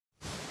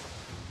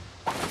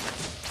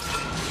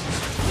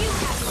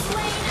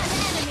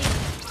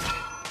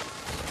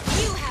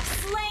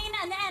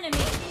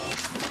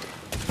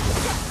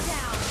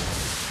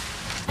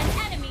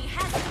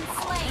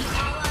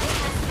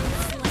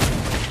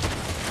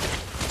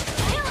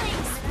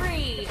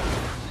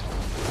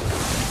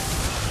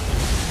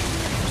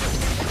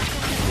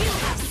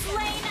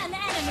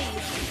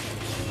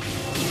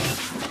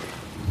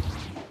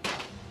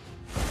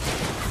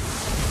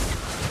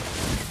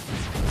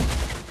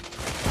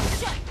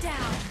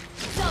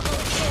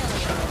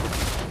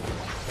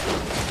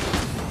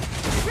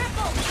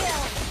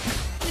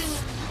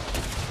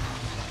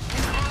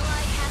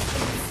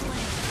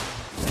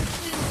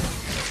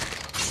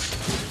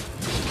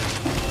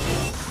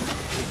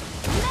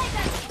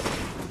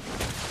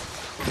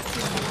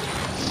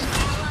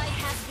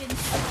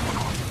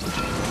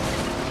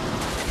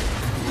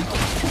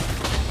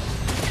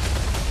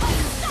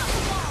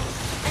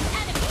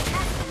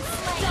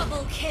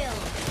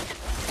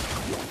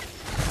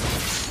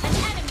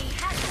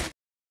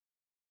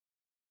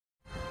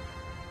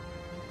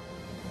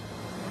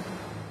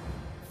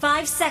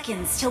5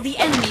 seconds till the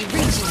enemy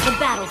reaches the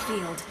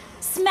battlefield.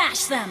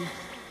 Smash them!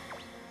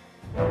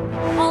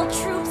 All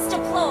troops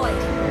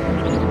deployed!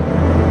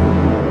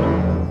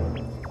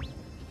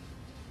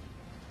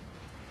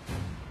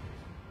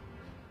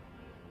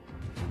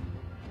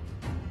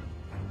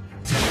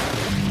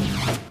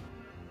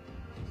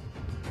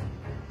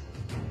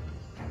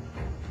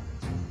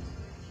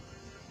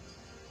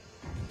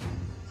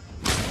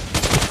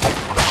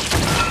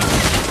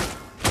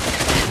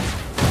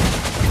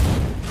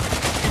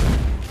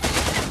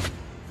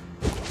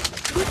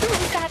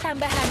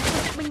 Tambahan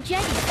untuk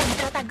menjadi sang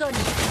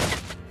protagonis.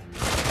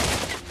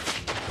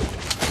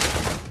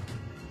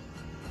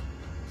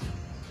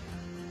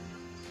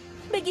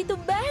 Begitu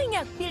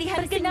banyak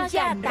pilihan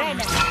senjata.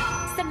 Rena,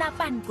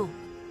 senapanku.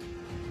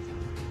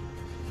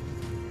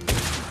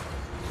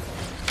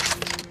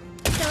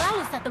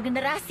 Selalu satu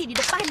generasi di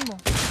depanmu.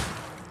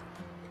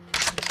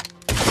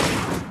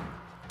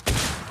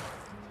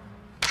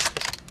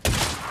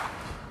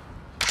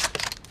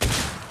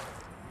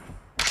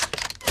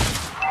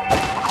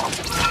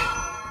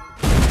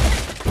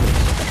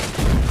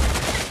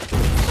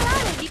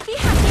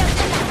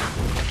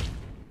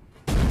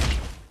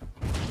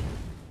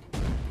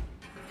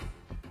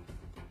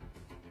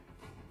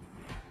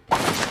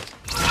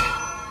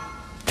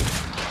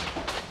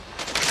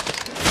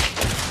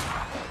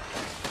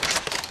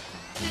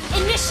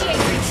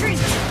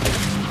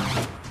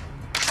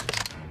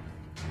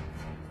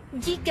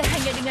 Jika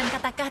hanya dengan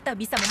kata-kata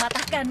bisa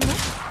mematahkanmu,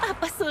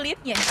 apa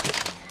sulitnya?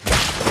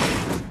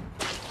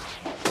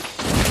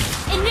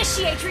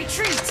 Initiate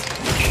retreat!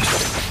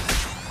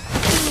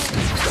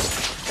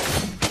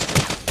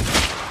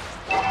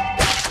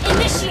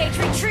 Initiate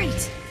retreat!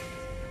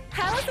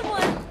 Halo semua,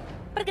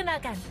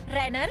 perkenalkan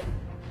Renner,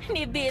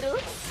 Nibiru,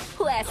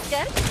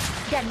 Wesker,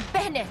 dan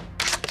Bennett.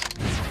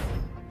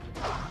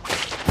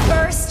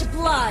 First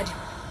blood!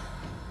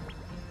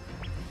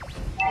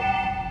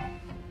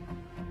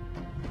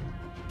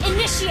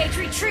 Initiate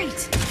retreat!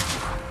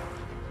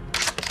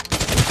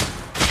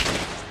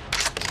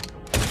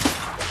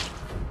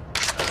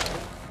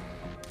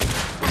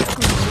 Aku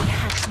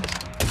melihatmu.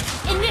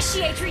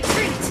 Initiate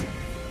retreat!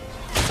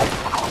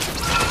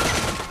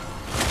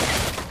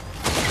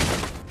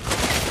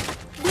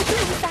 Butuh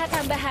usaha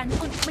tambahan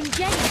untuk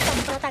menjadi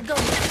sang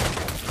protagonis.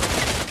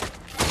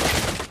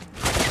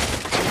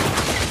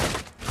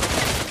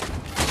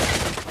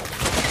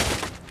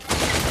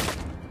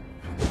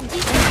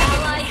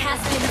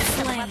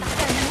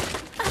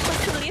 Apa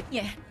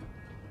sulitnya?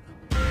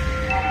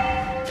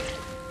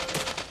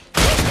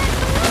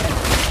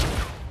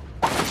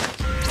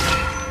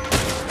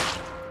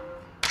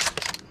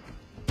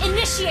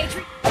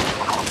 Initiate.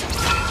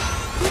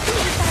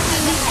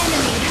 The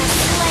enemy has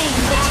slain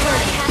the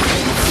turret.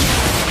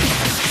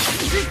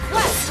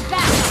 Request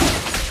battle.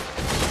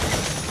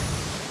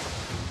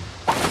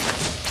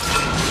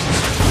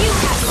 You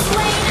have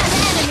slain an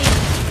enemy.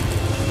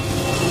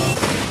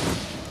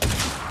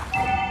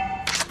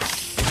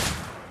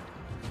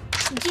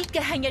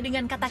 Jika hanya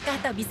dengan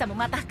kata-kata bisa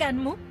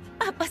mematahkanmu,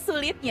 apa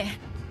sulitnya?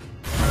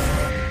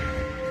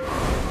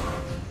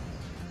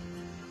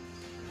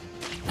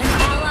 An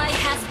ally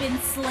has been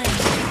slain.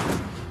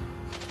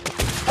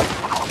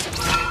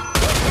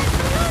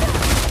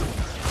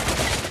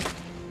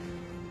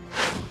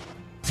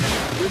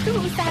 Butuh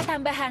usaha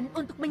tambahan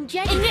untuk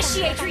menjadi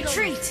Initiate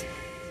retreat.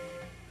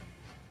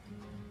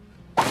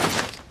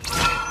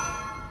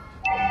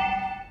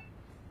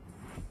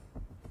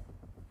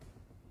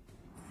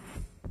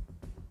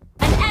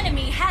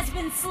 Has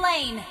been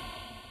slain.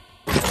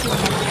 You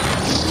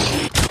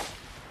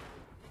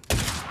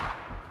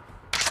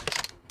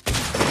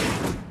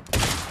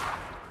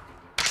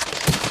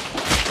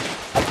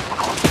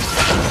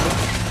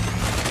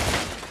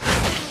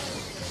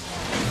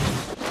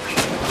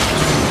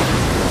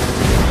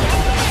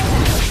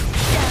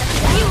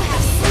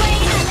have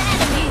slain an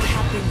enemy. You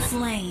have been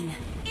slain.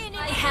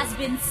 I has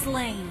been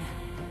slain.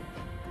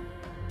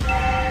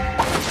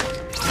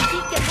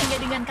 Jika hanya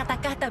dengan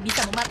kata-kata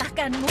bisa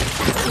mematahkanmu,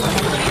 apa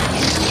sulitnya?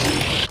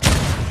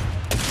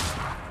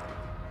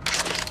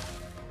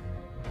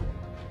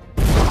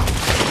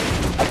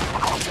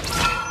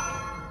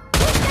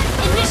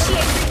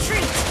 Initiate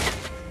retreat.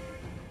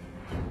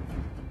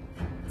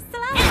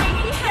 Selamat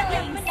pihak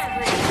yang benar.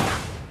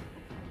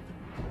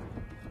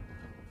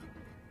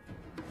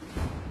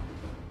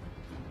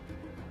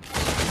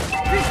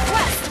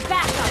 Request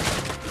backup.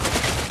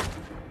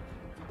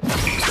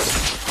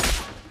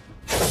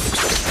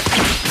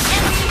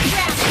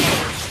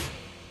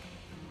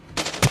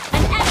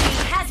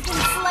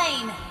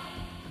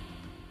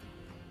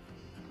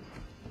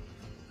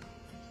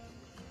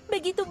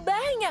 Begitu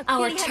banyak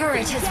Our pilihan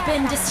turret has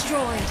been senjata.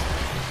 destroyed.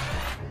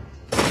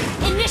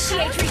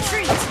 Initiate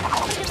retreat.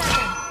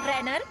 Perkenalkan,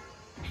 Renner,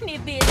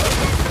 Nibiru,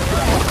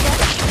 Wesker,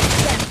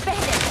 dan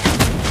Bennett.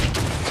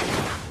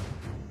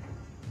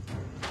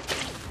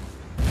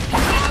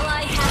 An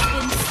ally has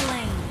been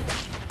slain.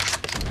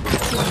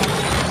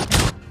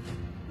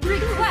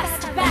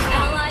 Request back.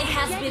 Ally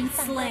has been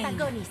slain.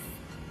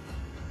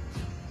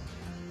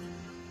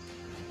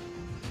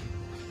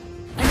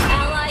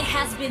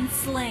 has been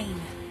slain.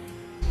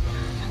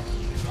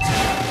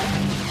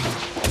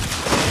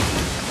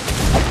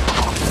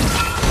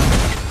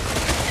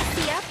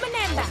 Siap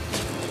menembak.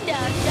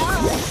 Dar.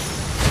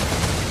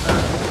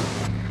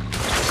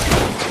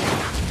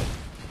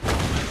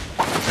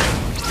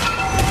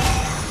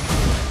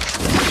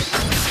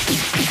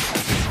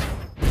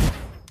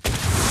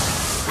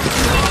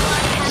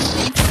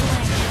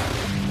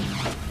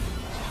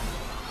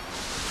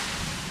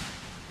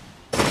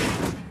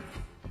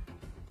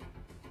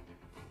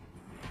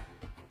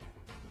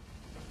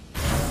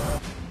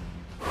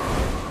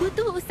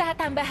 Butuh usaha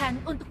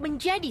tambahan untuk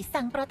menjadi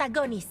sang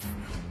protagonis.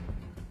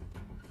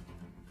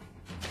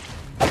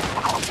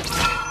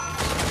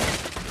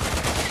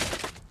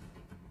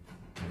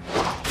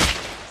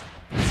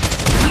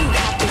 You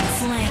have been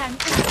slain.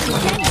 Untuk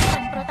menjadi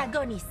sang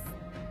protagonis.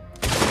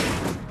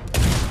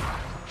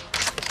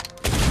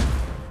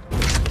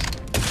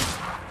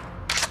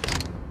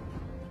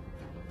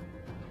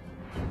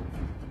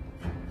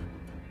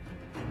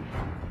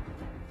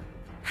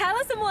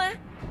 Halo semua,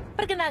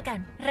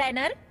 perkenalkan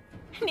Renner,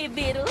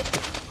 Nibiru,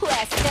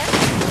 Wesker,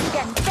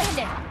 dan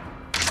Bender.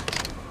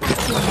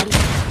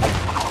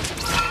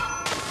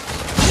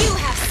 You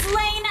have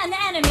slain an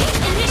enemy.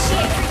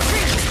 Initiate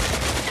retreat.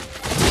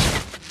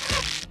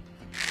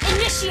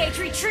 Initiate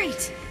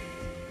retreat.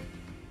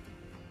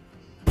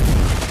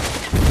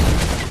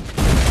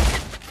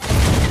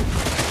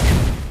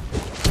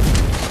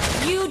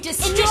 You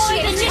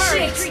destroyed a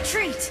turret.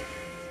 Retreat.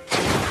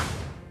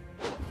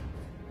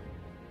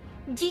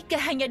 Jika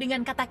hanya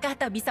dengan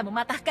kata-kata bisa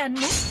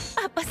mematahkanmu,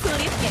 apa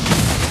sulitnya?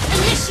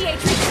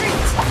 Initiate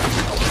retreat.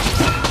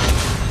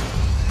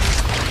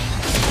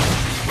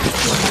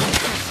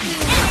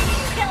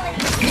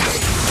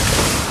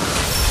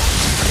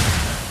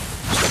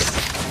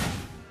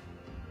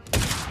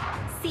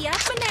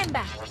 Siap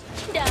menembak.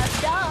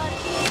 Dar.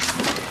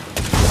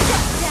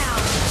 Shut down.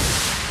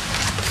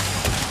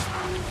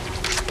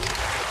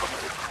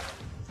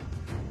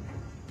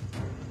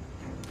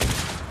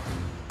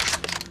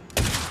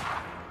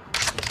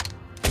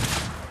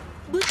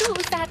 Butuh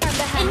usaha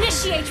tambahan.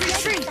 Initiate untuk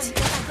menjadi retreat. sang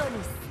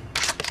protagonis.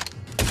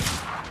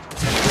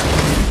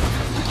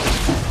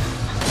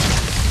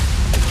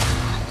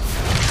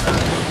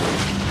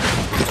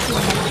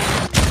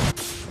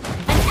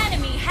 An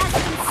enemy has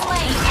been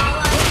slain.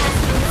 Ally has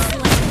been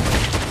slain.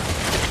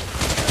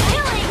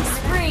 Killing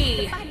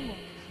spree. Depanmu.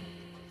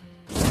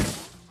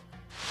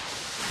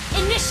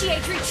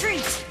 Initiate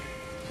retreat.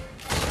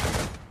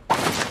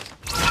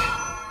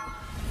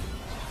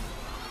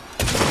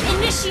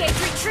 Initiate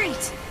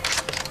retreat.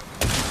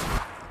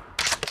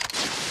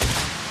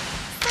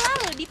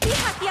 Selalu di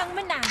pihak yang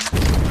menang.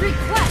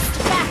 Request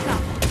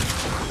backup.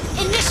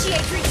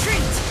 Initiate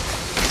retreat.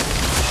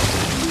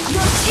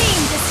 Your team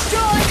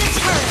destroyed the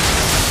turret.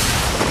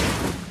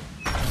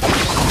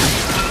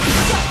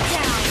 Shut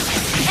down.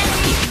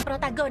 Enemy.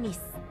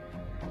 Protagonis.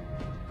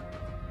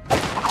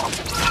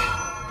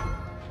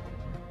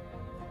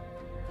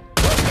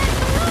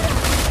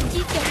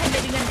 Jika hanya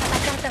dengan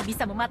kata-kata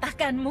bisa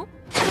mematahkanmu,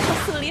 apa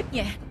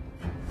sulitnya?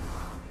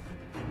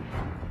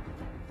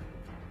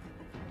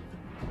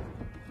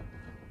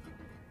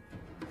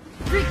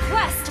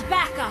 Request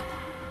backup.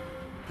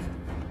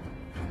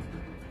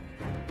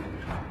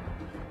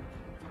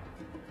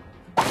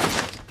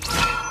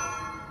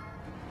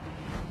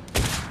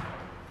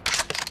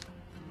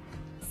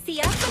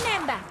 Siap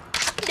menembak.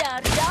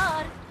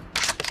 Dar.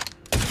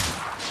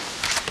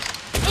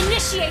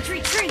 Initiate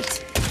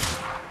retreat.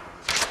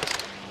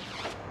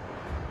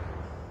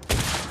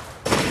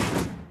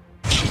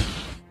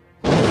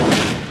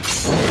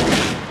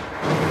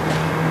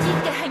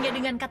 Jika hanya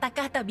dengan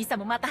kata-kata bisa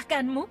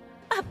mematahkanmu,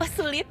 apa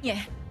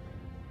sulitnya?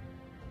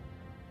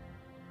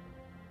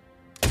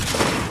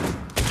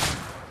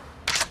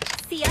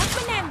 Siap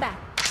menembak.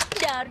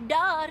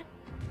 Dar.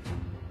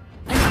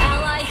 An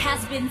ally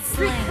has been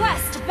slain.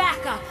 Request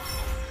backup.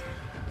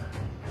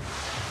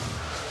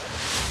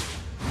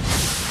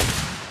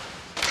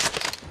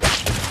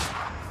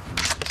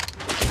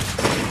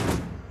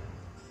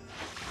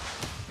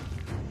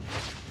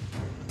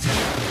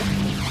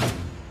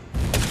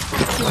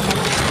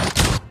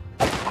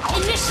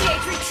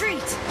 Initiate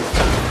retreat.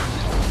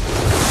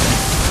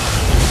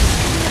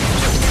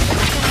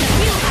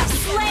 You have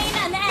slain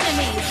an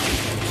enemy.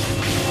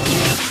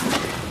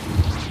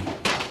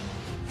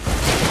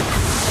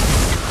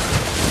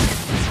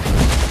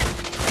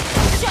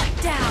 Shut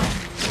down.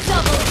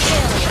 Double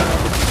kill.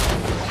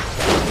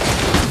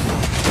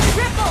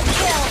 Triple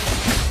kill.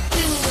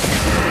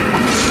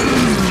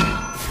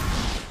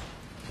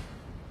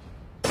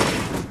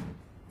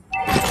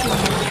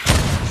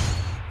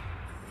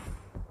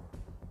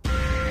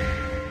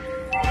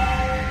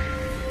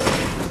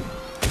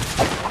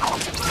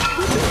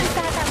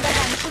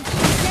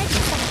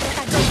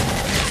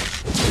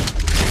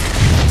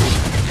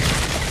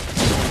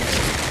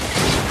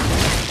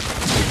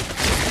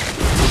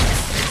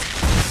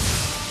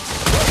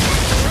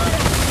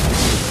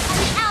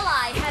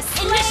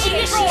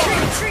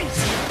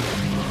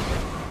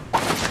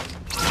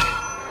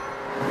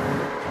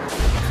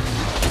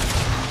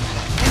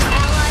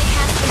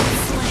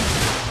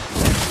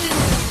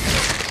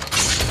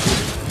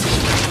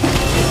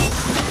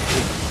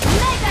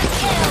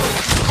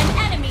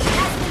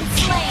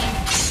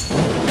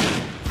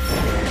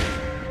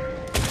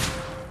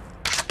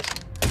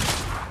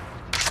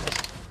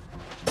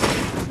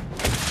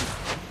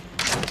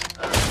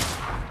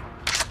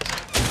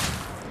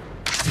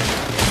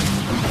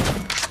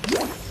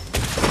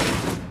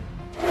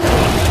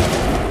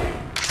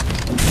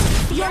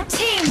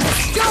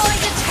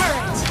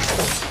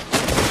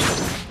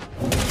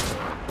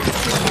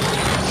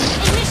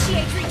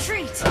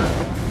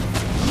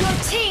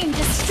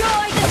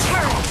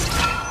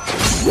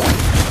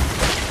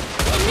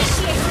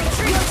 Initiate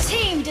retreat. Your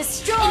team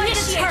destroyed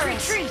the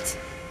turret. Retreat.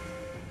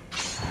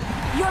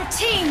 Your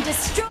team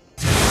destroyed.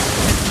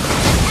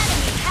 An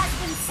enemy has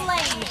been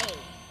slain.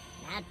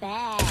 Not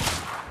bad.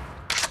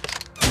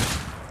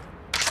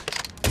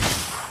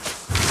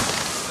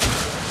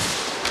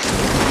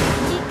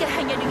 Jika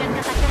hanya dengan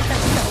kata-kata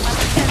bisa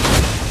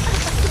mematahkanmu,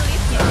 apa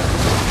sulitnya?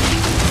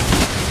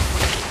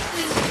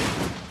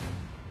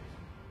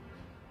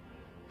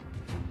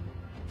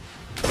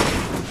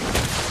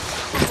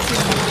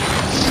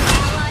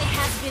 Ally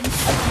has been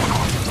slain.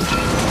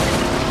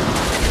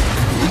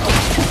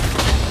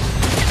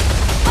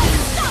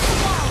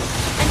 Unstoppable!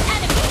 An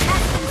enemy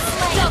has been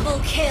slain. Double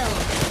kill.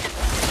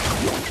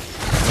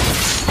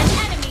 An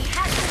enemy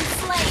has been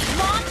slain.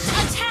 Launch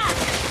attack.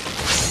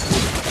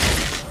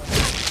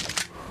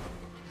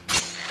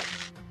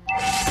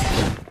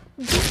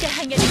 Jika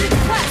hanya dengan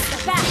kata-kata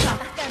bisa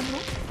mematahkanmu,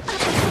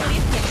 apa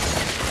sulitnya?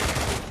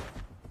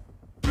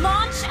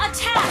 Launch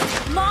attack.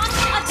 Launch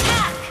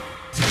attack.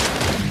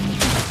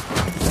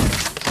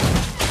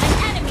 An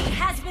enemy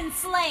has been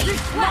slain.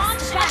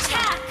 Launch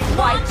attack.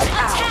 Launch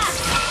attack.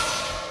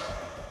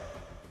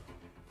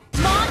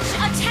 Launch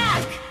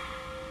attack.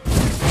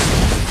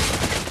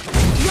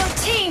 Your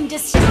team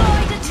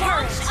destroyed a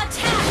turret. Launch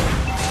attack.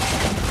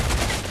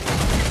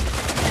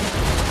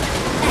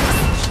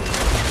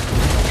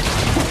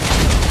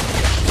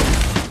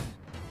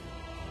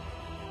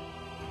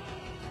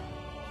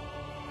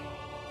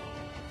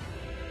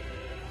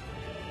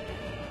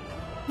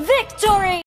 Victory!